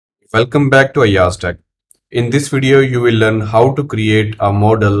Welcome back to Ayaz Tech. In this video, you will learn how to create a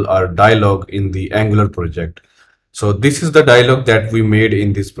model or dialog in the Angular project. So this is the dialog that we made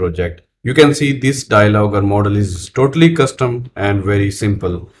in this project. You can see this dialog or model is totally custom and very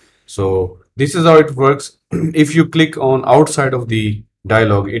simple. So this is how it works. If you click on outside of the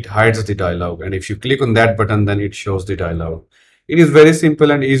dialog, it hides the dialog. And if you click on that button, then it shows the dialog. It is very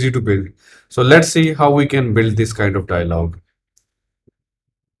simple and easy to build. So let's see how we can build this kind of dialog.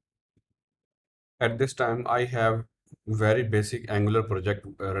 At this time, I have very basic Angular project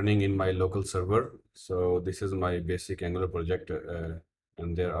running in my local server. So this is my basic Angular project,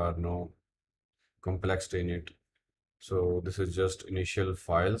 and there are no complexity in it. So this is just initial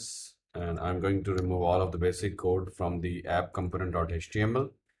files, and I'm going to remove all of the basic code from the app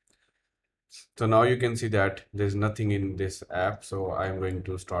component.html. So now you can see that there's nothing in this app. So I'm going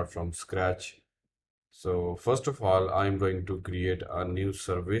to start from scratch. So first of all, I'm going to create a new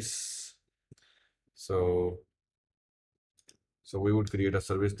service. So So we would create a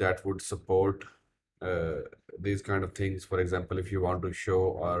service that would support uh, these kind of things. For example, if you want to show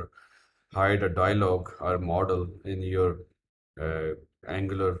or hide a dialog or model in your uh,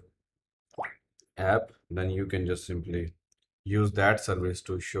 Angular app, then you can just simply use that service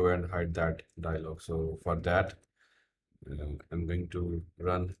to show and hide that dialog. So for that, I'm going to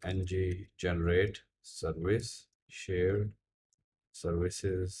run ng generate service shared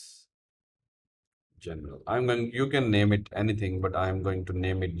services general. You can name it anything, but I'm going to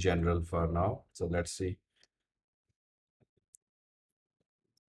name it general for now. So let's see.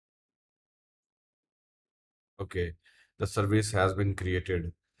 Okay, the service has been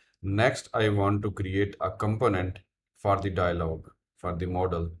created. Next, I want to create a component for the dialog, for the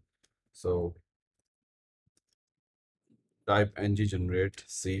model. So type ng generate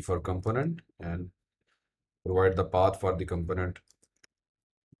C for component and provide the path for the component,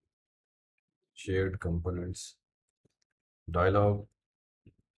 shared components, dialog,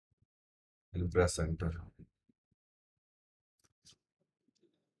 and press enter.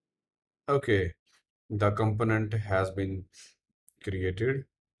 Okay, the component has been created.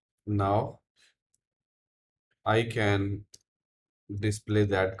 Now I can display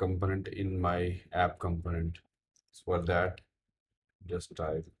that component in my app component. For that, just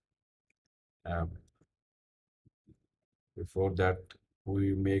type app. Before that,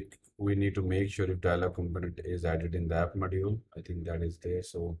 we need to make sure if dialog component is added in the app module. I think that is there.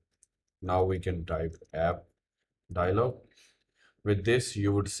 So now we can type app dialog. With this,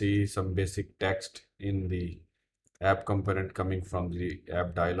 you would see some basic text in the app component coming from the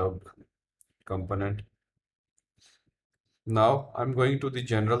app dialog component. Now I'm going to the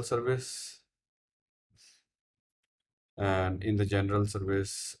general service, and in the general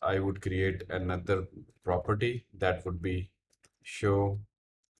service, I would create another property that would be show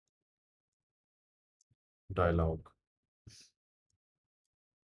dialog.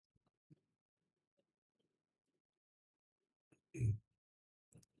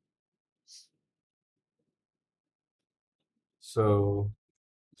 So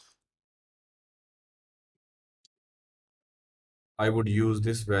I would use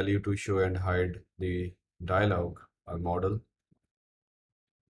this value to show and hide the dialog or model.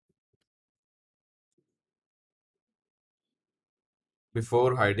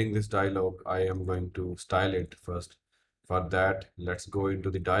 Before hiding this dialog, I am going to style it first. For that, let's go into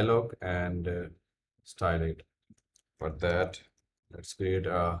the dialog and style it. For that, let's create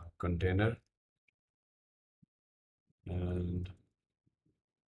a container, and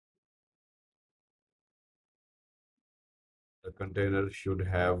the container should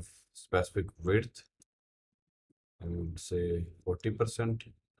have specific width. I would say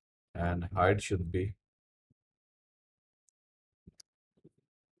 40%, and height should be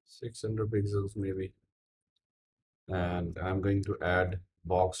 600 pixels maybe. And I'm going to add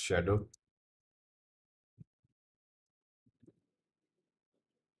box shadow.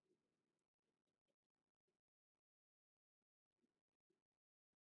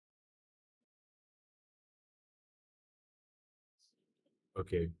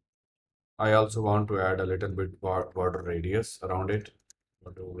 Okay. I also want to add a little bit border radius around it.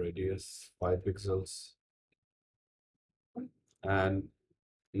 Border radius 5 pixels. And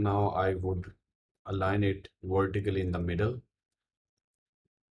now I would align it vertically in the middle.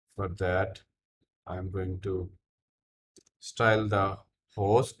 For that, I'm going to style the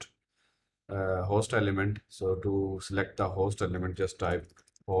host host element. So to select the host element, just type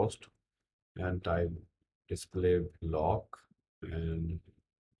host and type display block and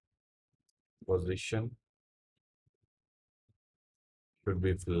position should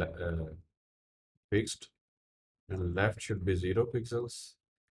be fixed, and left should be 0 pixels,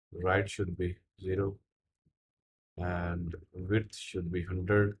 Right should be 0, and width should be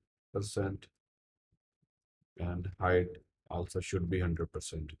 100%, and height also should be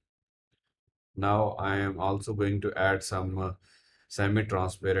 100%. Now I am also going to add some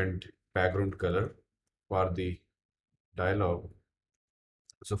semi-transparent background color for the dialog.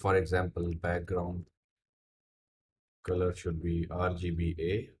 So for example, background color should be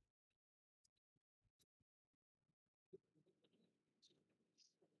RGBA.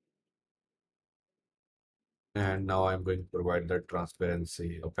 And now I'm going to provide the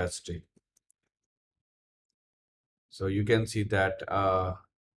transparency opacity. So you can see that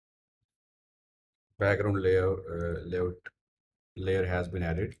background layer has been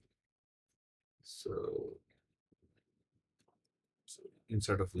added. So, so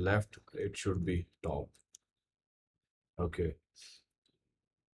instead of left, it should be top. Okay.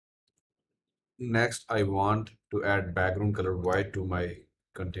 Next, I want to add background color white to my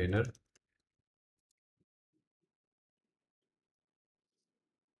container.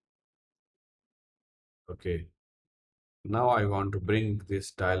 Okay. Now I want to bring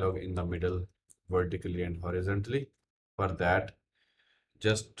this dialog in the middle vertically and horizontally. For that,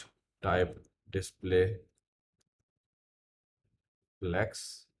 just type display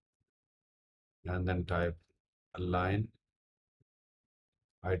flex and then type align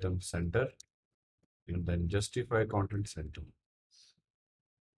item center and then justify content center.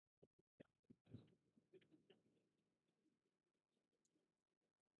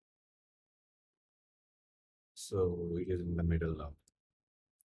 So it is in the middle now.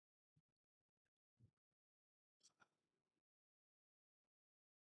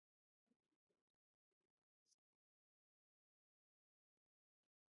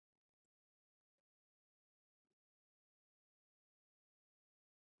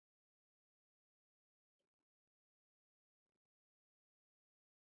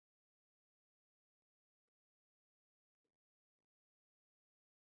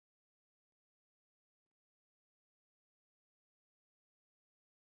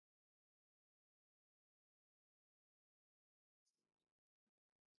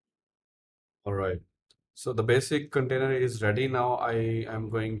 All right. So the basic container is ready now. I am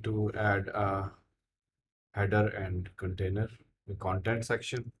going to add a header and container, the content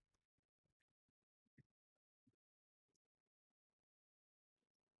section.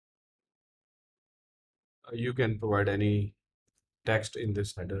 You can provide any text in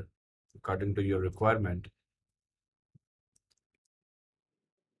this header according to your requirement.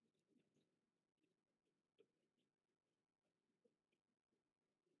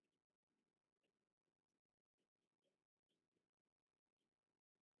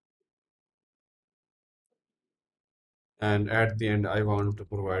 And at the end, I want to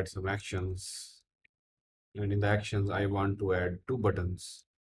provide some actions. And in the actions, I want to add two buttons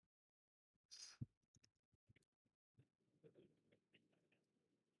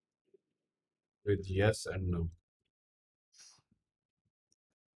with yes and no.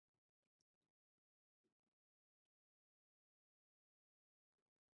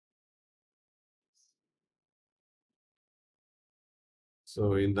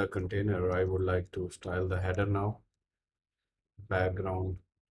 So in the container, I would like to style the header now. Background,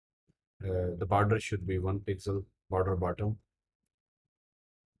 the border should be 1 pixel, border bottom.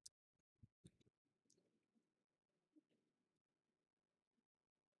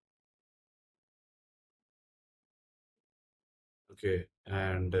 Okay,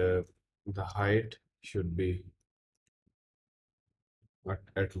 and the height should be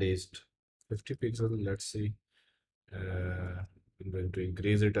at least 50 pixels. Let's see. I'm going to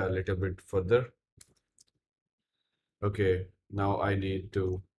increase it a little bit further. Okay, now I need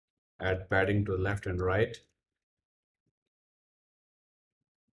to add padding to left and right.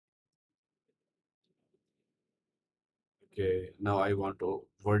 Okay, now I want to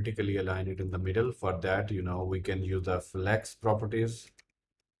vertically align it in the middle. For that, we can use the flex properties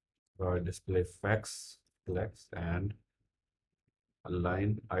or display flex and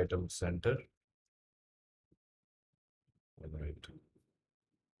align item center. All right.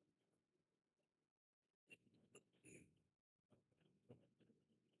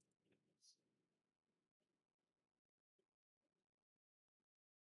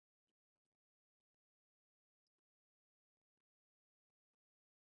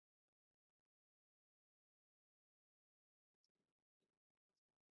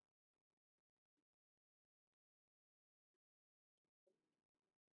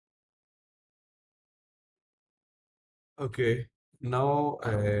 Okay, now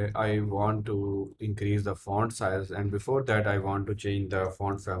I want to increase the font size, and before that, I want to change the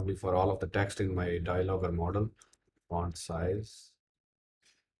font family for all of the text in my dialog or model. Font size.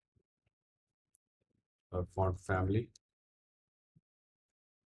 font family,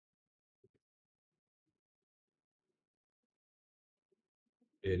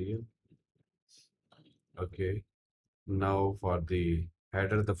 Arial. Okay. Now for the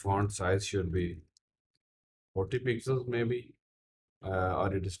header, the font size should be 40 pixels maybe,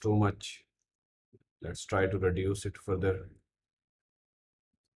 or it is too much. Let's try to reduce it further.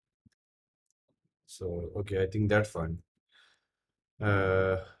 So, okay, I think that's fine.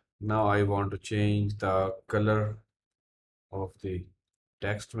 Uh, Now I want to change the color of the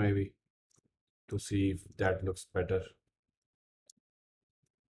text maybe to see if that looks better.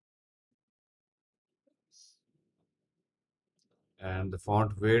 And the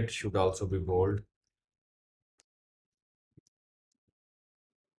font weight should also be bold.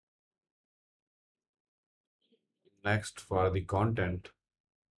 Next, for the content,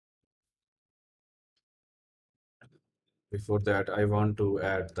 before that, I want to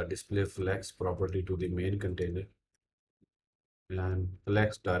add the display flex property to the main container. And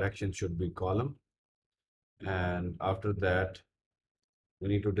flex direction should be column. And after that, we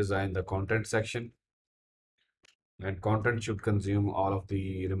need to design the content section. And content should consume all of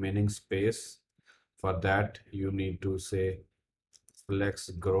the remaining space. For that, you need to say flex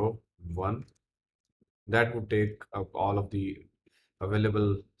grow 1. That would take up all of the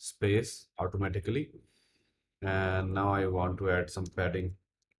available space automatically. And now I want to add some padding,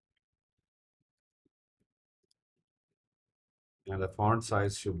 and the font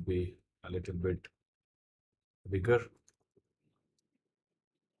size should be a little bit bigger.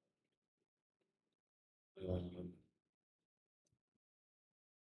 Um,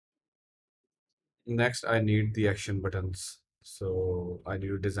 Next, I need the action buttons. So I need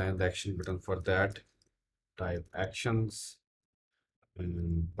to design the action button. For that, type actions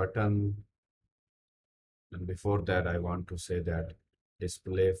and button. And before that, I want to say that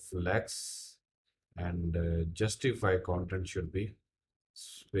display flex and justify content should be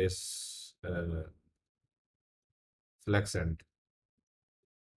space flex end.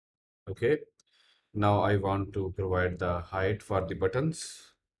 Okay. Now I want to provide the height for the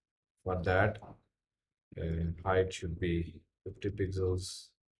buttons. For that, height should be 50 pixels,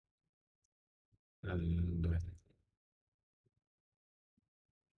 and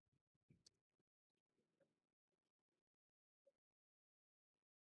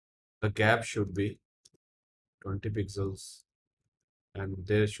the gap should be 20 pixels, and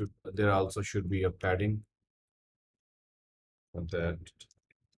there also should be a padding for that.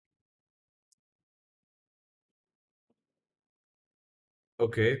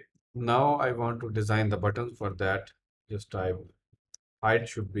 Okay, now I want to design the buttons. For that, just type height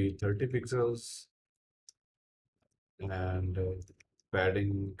should be 30 pixels, and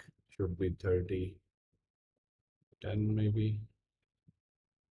padding should be 30, 10 maybe.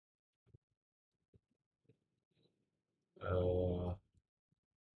 Uh,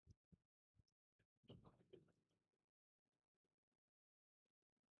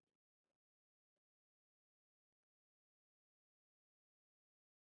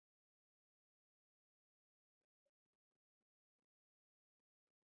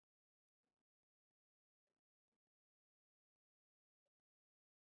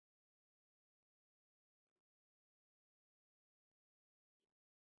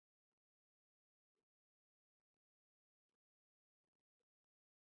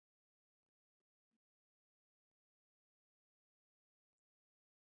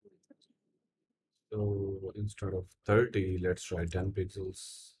 So instead of 30, let's try 10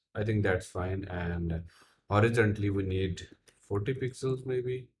 pixels. I think that's fine. And horizontally, we need 40 pixels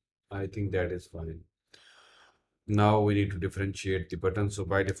maybe. I think that is fine. Now we need to differentiate the button. So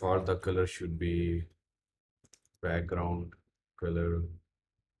by default, the color should be background color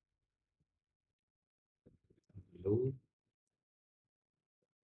blue.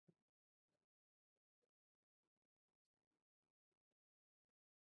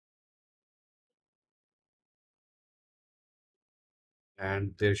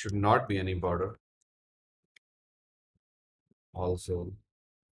 And there should not be any border. Also,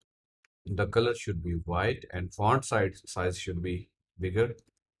 the color should be white and size should be bigger.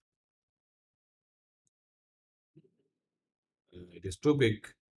 It is too big.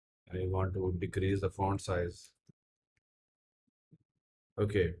 I want to decrease the font size.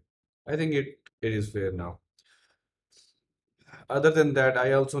 Okay, I think it is fair now. Other than that,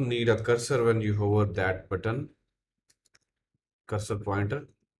 I also need a cursor when you hover that button, cursor pointer.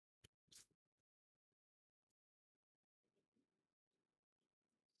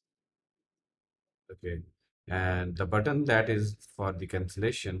 Okay, and the button that is for the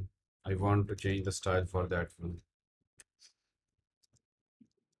cancellation, I want to change the style for that one.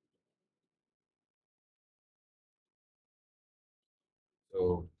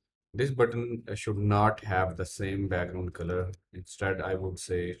 This button should not have the same background color. Instead, I would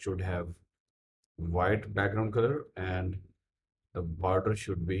say it should have white background color, and the border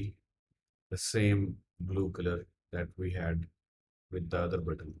should be the same blue color that we had with the other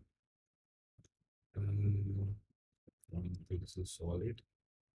button. Um, this is solid,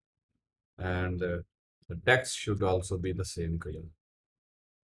 and the text should also be the same color.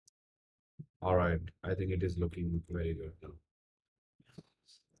 All right, I think it is looking very good now.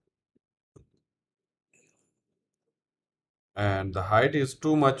 And the height is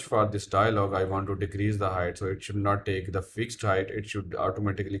too much for this dialog. I want to decrease the height, so it should not take the fixed height. It should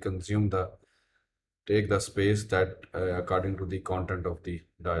automatically consume the take the space that according to the content of the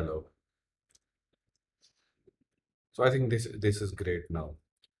dialog. So I think this is great now.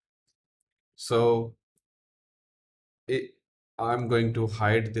 So it, I'm going to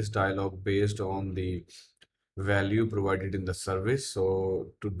hide this dialog based on the value provided in the service. So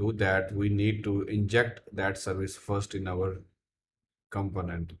to do that, we need to inject that service first in our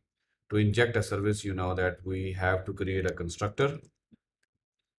component. To inject a service, you know that we have to create a constructor,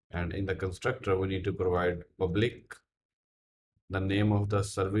 and in the constructor, we need to provide public, the name of the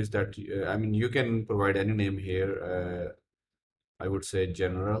service that I mean, you can provide any name here. I would say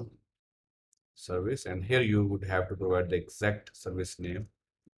general service, and here you would have to provide the exact service name,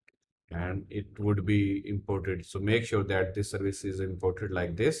 and it would be imported. So make sure that this service is imported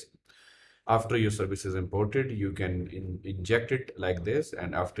like this. After your service is imported, you can inject it like this,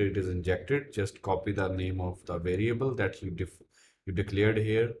 and after it is injected, just copy the name of the variable that you declared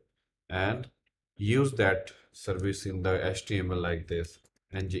here, and use that service in the HTML like this.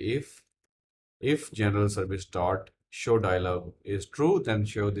 And if general service dot show dialog is true, then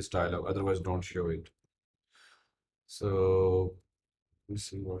show this dialog, otherwise don't show it. So let's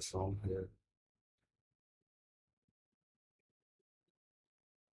see what's wrong here.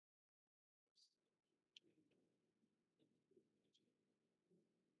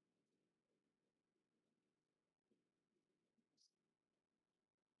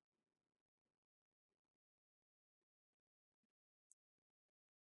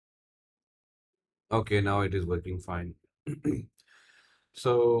 Okay, now it is working fine.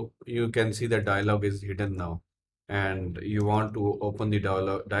 So you can see the dialog is hidden now, and you want to open the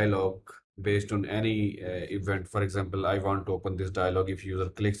dialog based on any event. For example, I want to open this dialog if user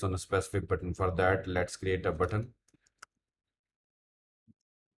clicks on a specific button. For that, let's create a button,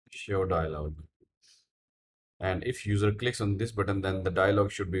 show dialog. And if user clicks on this button, then the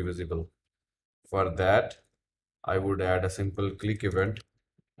dialog should be visible. For that, I would add a simple click event,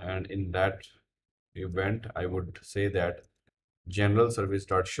 and in that event, I would say that general service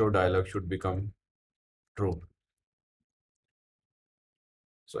dot show dialog should become true.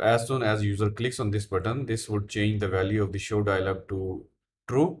 So as soon as user clicks on this button, this would change the value of the show dialog to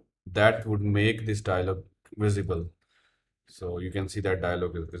true. That would make this dialog visible. So you can see that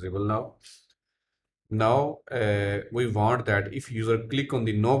dialog is visible now. Now we want that if user click on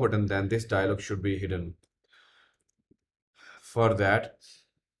the no button, then this dialog should be hidden. For that,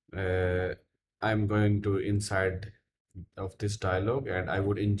 I'm going to inside of this dialog, and I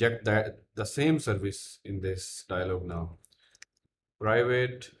would inject that the same service in this dialog now.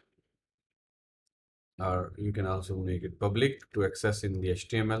 Private, or you can also make it public to access in the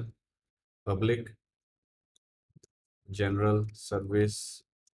HTML. Public general service,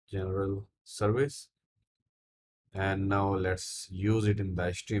 and now let's use it in the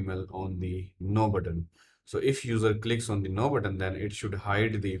HTML on the no button. So if user clicks on the no button, then it should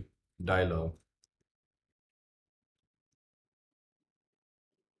hide the dialog.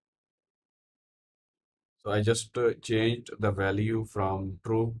 So I just changed the value from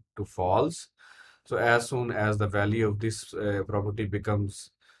true to false. So as soon as the value of this property becomes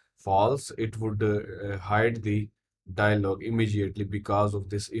false, it would hide the dialog immediately because of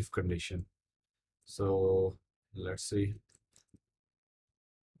this if condition. So let's see.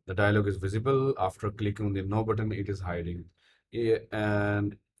 The dialog is visible. After clicking on the no button, it is hiding.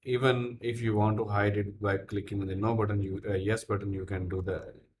 And even if you want to hide it by clicking on the no button, yes button, you can do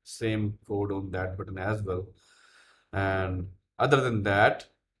the same code on that button as well. And other than that,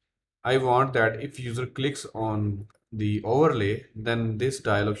 I want that if user clicks on the overlay, then this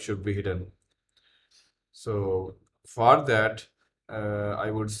dialog should be hidden. So for that,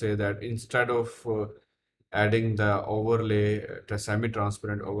 I would say that instead of adding the overlay, the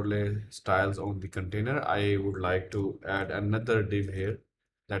semi-transparent overlay styles on the container, I would like to add another div here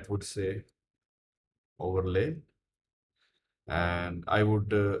that would say overlay. And I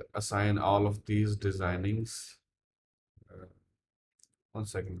would assign all of these designings. Uh, 1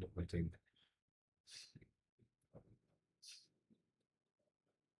 second, let me think.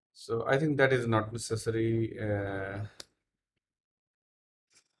 So I think that is not necessary.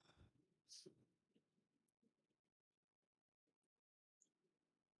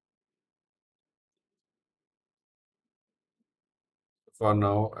 For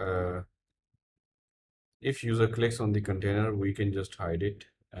now, if user clicks on the container, we can just hide it.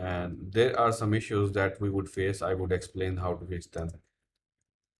 And there are some issues that we would face. I would explain how to fix them.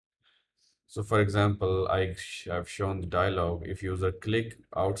 So for example, have shown the dialog. If user click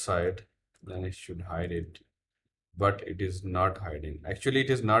outside, then it should hide it. But it is not hiding. Actually, it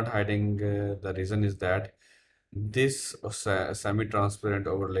is not hiding. The reason is that this semi-transparent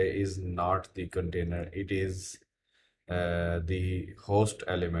overlay is not the container. It is the host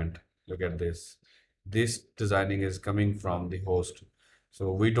element. Look at this. This designing is coming from the host.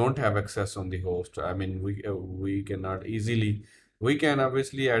 So we don't have access on the host. I mean, we cannot easily, we can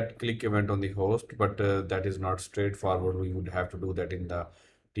obviously add click event on the host, but that is not straightforward. We would have to do that in the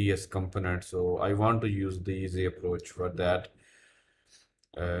TS component. So I want to use the easy approach for that.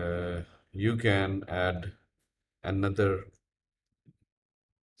 You can add another,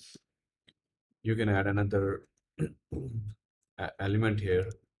 you can add another element here,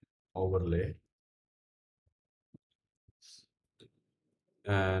 overlay.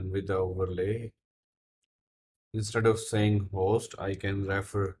 And with the overlay, instead of saying host, I can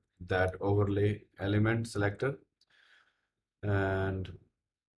refer that overlay element selector. And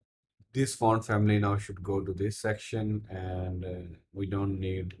this font family now should go to this section, and we don't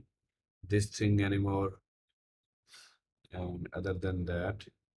need this thing anymore. And other than that,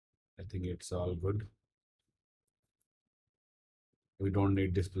 I think it's all good. We don't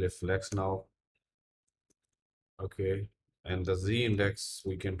need display flex now. Okay. And the Z index,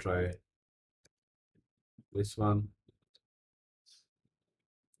 we can try this one.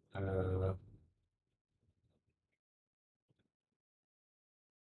 Uh,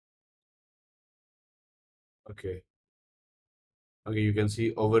 okay. Okay, you can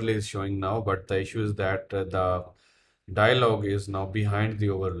see overlay is showing now, but the issue is that the dialog is now behind the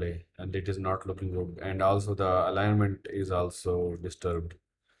overlay and it is not looking good. And also the alignment is also disturbed.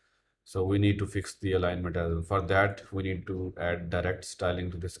 So we need to fix the alignment as well. For that, we need to add direct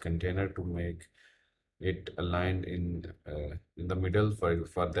styling to this container to make it aligned in the middle.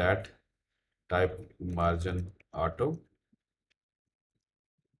 For that, type margin auto,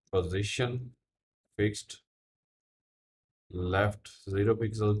 position fixed, left 0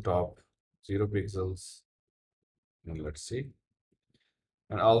 pixel, top 0 pixels. And let's see.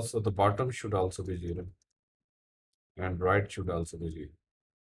 And also the bottom should also be 0 and right should also be 0.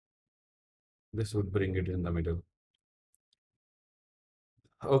 This would bring it in the middle.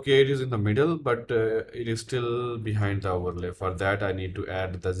 Okay, it is in the middle, but it is still behind the overlay. For that, I need to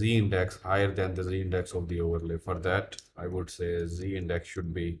add the z index higher than the z index of the overlay. For that, I would say z index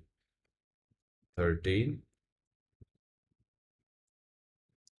should be 13.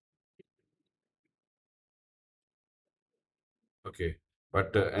 Okay,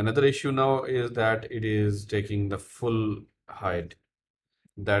 but another issue now is that it is taking the full height.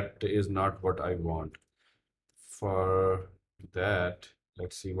 That is not what I want. For that,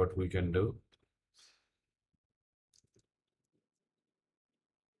 let's see what we can do.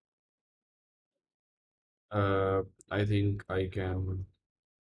 Uh, I think I can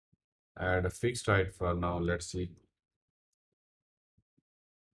add a fixed height for now. Let's see.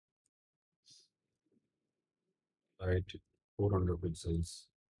 Height 400 pixels.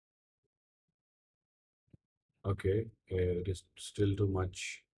 Okay, it is still too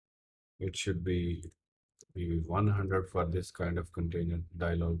much. It should be maybe 100 for this kind of container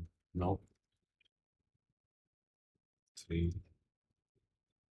dialog. No, 3,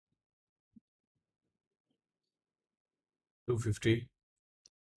 250.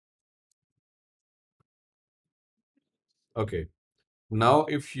 Okay, now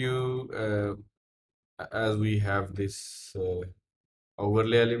if you, as we have this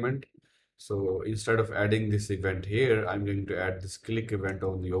overlay element, so instead of adding this event here, I'm going to add this click event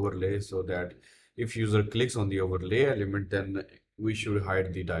on the overlay so that if user clicks on the overlay element, then we should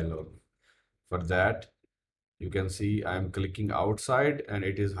hide the dialog. For that, you can see I'm clicking outside and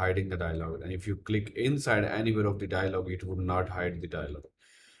it is hiding the dialog. And if you click inside anywhere of the dialog, it would not hide the dialog.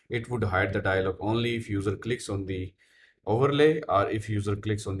 It would hide the dialog only if user clicks on the overlay or if user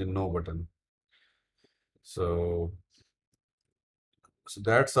clicks on the no button. So, so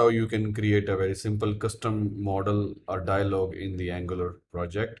that's how you can create a very simple custom model or dialog in the Angular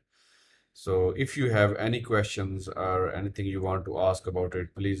project. So if you have any questions or anything you want to ask about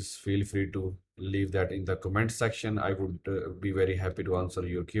it, please feel free to leave that in the comment section. I would be very happy to answer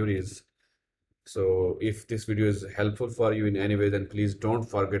your queries. So if this video is helpful for you in any way, then please don't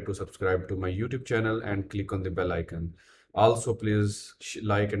forget to subscribe to my YouTube channel and click on the bell icon. Also, please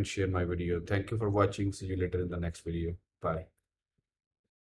like and share my video. Thank you for watching. See you later in the next video. Bye.